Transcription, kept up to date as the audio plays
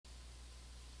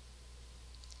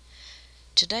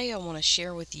Today I want to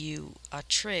share with you a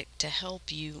trick to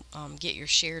help you get your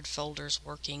shared folders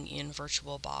working in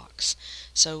VirtualBox.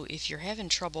 So if you're having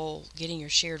trouble getting your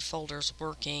shared folders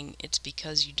working, it's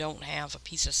because you don't have a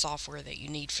piece of software that you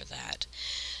need for that.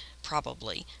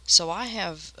 Probably. So I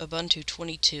have Ubuntu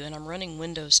 22 and I'm running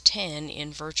Windows 10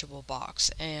 in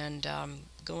VirtualBox, and I'm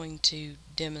going to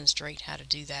demonstrate how to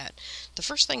do that. The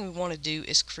first thing we want to do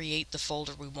is create the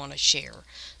folder we want to share.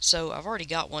 So I've already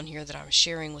got one here that I'm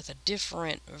sharing with a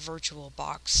different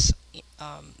VirtualBox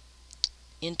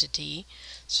entity.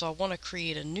 So I want to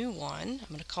create a new one. I'm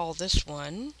going to call this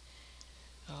one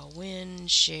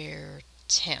WinShare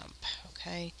Temp.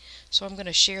 Okay, so I'm going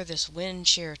to share this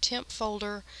WinShare Temp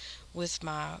folder with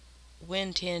my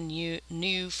Win10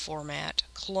 new format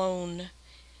clone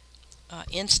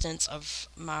instance of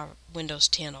my Windows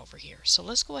 10 over here. So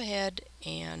let's go ahead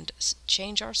and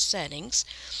change our settings.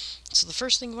 So the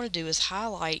first thing you want to do is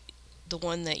highlight the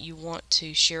one that you want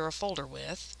to share a folder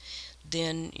with.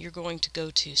 Then you're going to go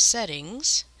to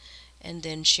Settings and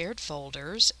then Shared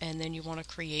Folders, and then you want to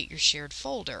create your shared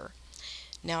folder.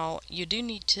 Now you do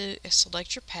need to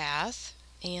select your path,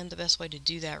 and the best way to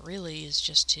do that really is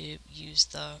just to use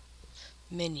the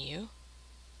menu.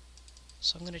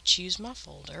 So I'm going to choose my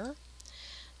folder.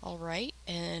 Alright,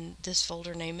 and this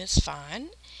folder name is fine,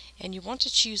 and you want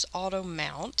to choose Auto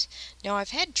Mount. Now I've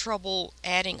had trouble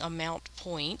adding a mount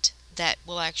point that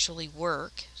will actually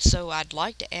work, so I'd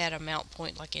like to add a mount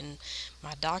point like in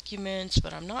my documents,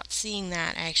 but I'm not seeing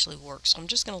that actually work, so I'm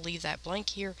just going to leave that blank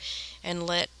here and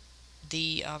let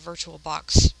the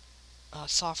VirtualBox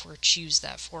software choose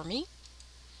that for me.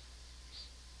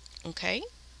 Okay,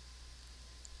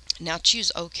 now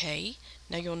choose OK.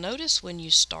 Now you'll notice when you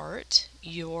start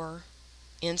your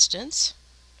instance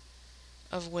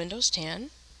of Windows 10,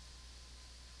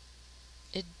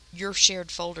 your shared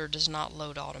folder does not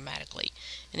load automatically.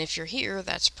 And if you're here,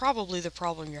 that's probably the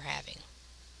problem you're having.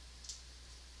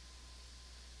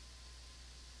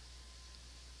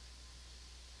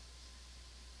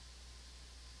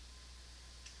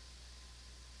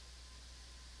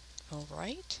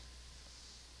 Alright,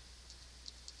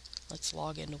 let's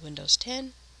log into Windows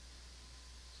 10.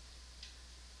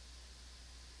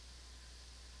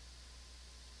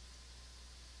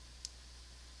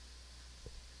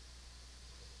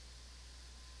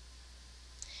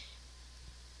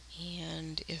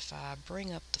 And if I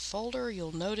bring up the folder,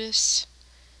 you'll notice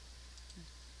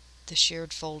the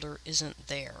shared folder isn't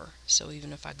there. So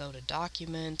even if I go to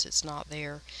Documents, it's not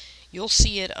there. You'll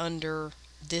see it under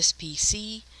this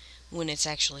PC when it's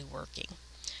actually working.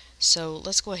 So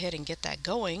let's go ahead and get that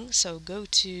going. So go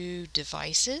to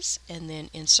Devices and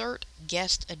then Insert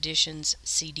Guest Additions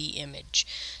CD Image.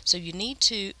 So you need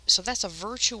to, so that's a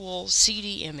virtual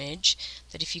CD image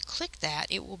that if you click that,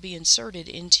 it will be inserted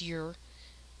into your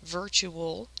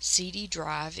virtual CD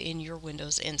drive in your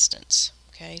Windows instance.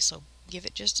 Okay, so give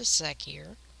it just a sec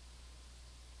here.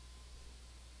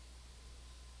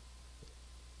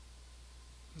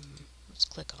 Let's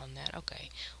click on that. Okay,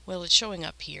 well, it's showing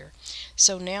up here.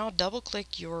 So now double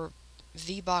click your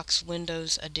VBox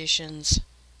Windows Additions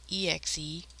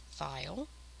exe file.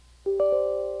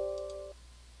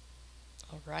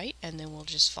 Alright, and then we'll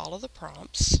just follow the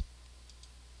prompts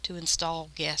to install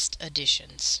guest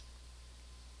additions.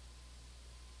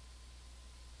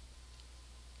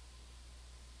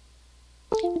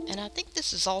 And I think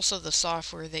this is also the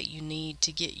software that you need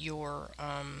to get your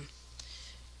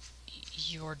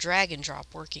drag and drop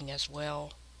working as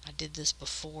well. I did this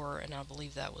before and I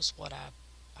believe that was what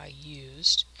I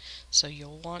used. So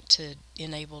you'll want to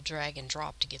enable drag and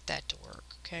drop to get that to work,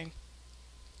 okay?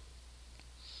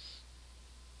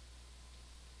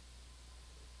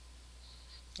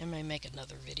 I may make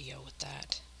another video with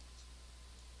that.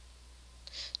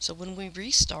 So when we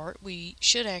restart, we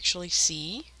should actually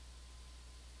see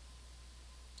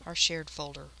our shared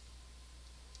folder.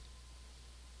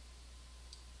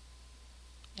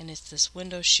 And it's this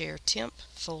Windows Share Temp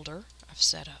folder I've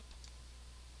set up.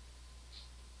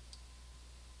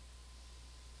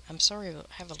 I'm sorry I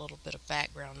have a little bit of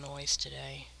background noise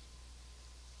today.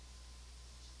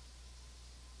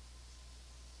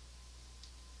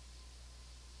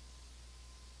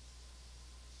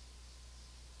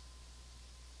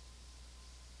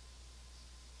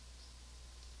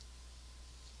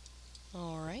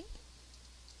 Alright.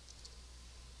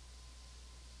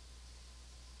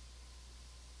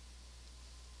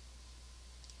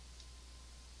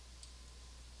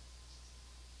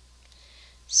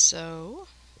 So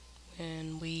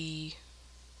when we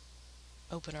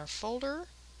open our folder,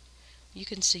 you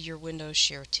can see your Windows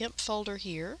Share Temp folder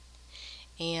here,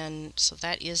 and so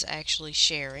that is actually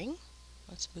sharing.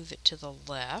 Let's move it to the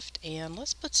left and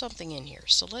let's put something in here.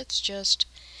 So let's just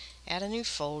add a new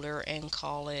folder and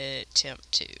call it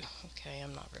temp2. Okay,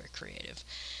 I'm not very creative.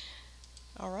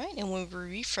 Alright, and when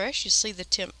we refresh, you see the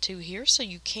temp2 here, so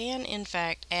you can in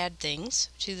fact add things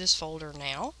to this folder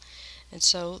now. And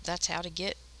so that's how to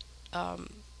get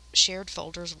shared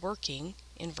folders working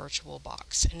in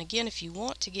VirtualBox. And again, if you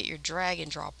want to get your drag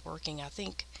and drop working, I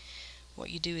think what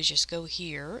you do is just go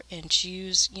here and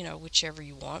choose, whichever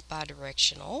you want,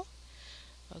 bidirectional.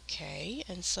 Okay,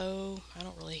 and so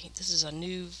this is a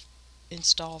new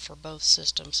install for both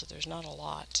systems, so there's not a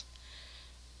lot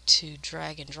to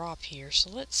drag and drop here. So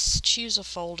let's choose a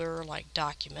folder like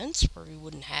documents where we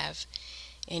wouldn't have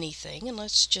anything, and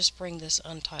let's just bring this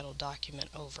untitled document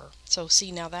over. So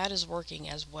see, now that is working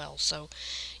as well. So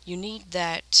you need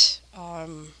that,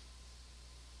 and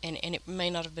it may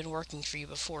not have been working for you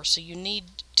before, so you need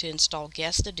to install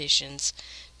guest additions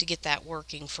to get that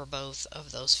working for both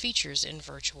of those features in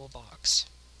VirtualBox.